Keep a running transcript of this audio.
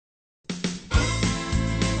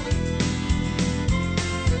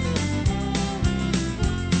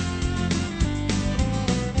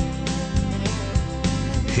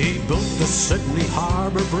He built the Sydney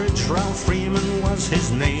Harbour Bridge, Ralph Freeman was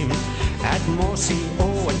his name. At Mossy,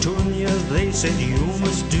 Atunya, they said you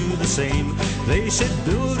must do the same. They said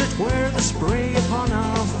build it where the spray upon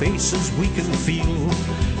our faces we can feel.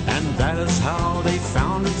 And that is how they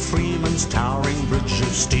founded Freeman's towering bridge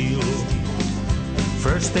of steel.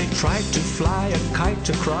 First they tried to fly a kite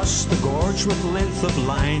across the gorge with length of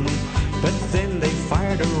line, but then they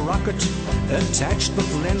fired a rocket attached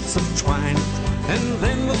with lengths of twine. And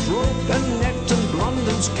then with rope and net and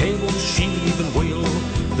Blondin's cable, sheave and wheel,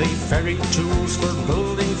 they ferried tools for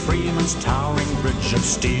building Freeman's towering bridge of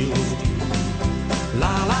steel.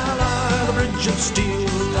 La la la, the bridge of steel.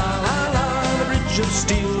 La la la, the bridge of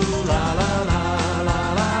steel. La la la, la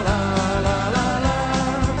la la, la la la.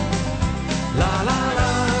 La la la,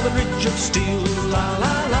 the bridge of steel. La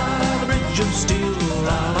la la, the bridge of steel.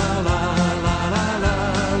 La la la, la la la,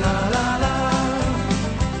 la la la.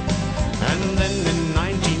 And then in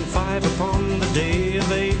 1905, upon the day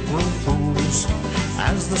of April Fools,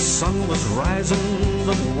 as the sun was rising,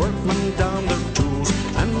 the workmen downed their tools,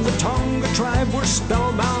 and the Tonga tribe were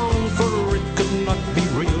spellbound, for it could not be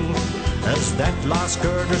real, as that last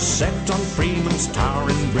girder set on Freeman's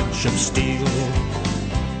towering bridge of steel.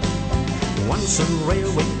 Once a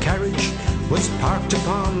railway carriage was parked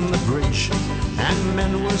upon the bridge, and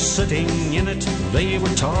men were sitting in it, they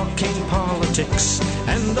were talking politics,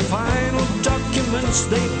 and the final documents,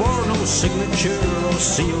 they bore no signature or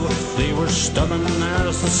seal. They were stubborn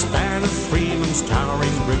as the span of Freeman's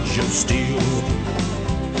towering bridge of steel.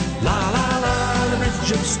 La la la, the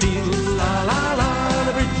bridge of steel. La la la,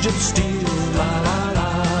 the bridge of steel. La la la,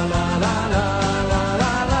 la la la, la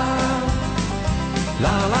la la.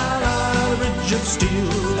 La la la, the bridge of steel.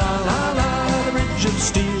 La la la, the bridge of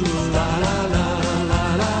steel. La la la, la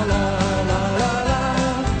la la, la la la.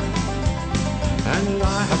 And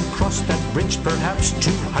I have crossed that bridge perhaps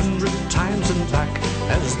 200 times and back,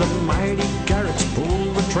 as the mighty Garretts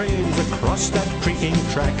pull the trains across that creaking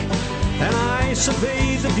track. And I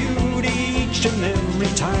survey the beauty each and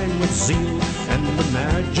every time with zeal, and the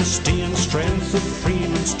majesty and strength of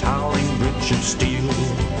Freeman's towering bridge of steel.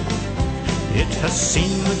 It has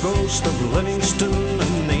seen the ghost of Livingston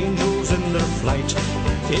and angels in their flight.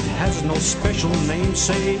 It has no special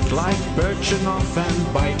namesake like Birchenough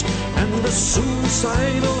and Bight, and the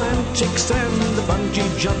suicidal antics and the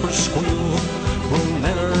bungee jumper squeal will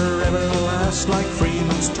never ever last like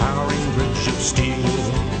Freeman's towering bridge of steel.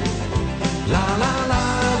 La la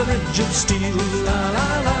la, the bridge of steel. La la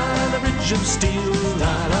la, the bridge of steel.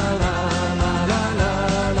 La la la, la la la,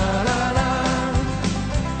 la la la.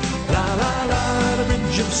 La la la, the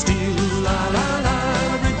bridge of steel. La la la,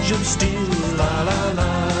 the bridge of steel. La la la,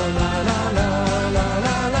 la la la, la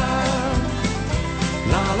la la.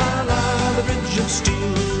 La la la, the bridge of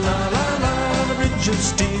steel. La la la, the bridge of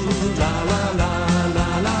steel. La la la, la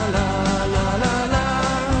la la, la la la.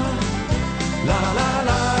 La la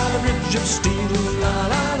la, the bridge of steel. La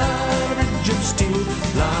la la, the bridge of steel.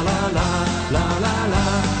 La la la, la la la,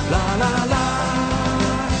 la la.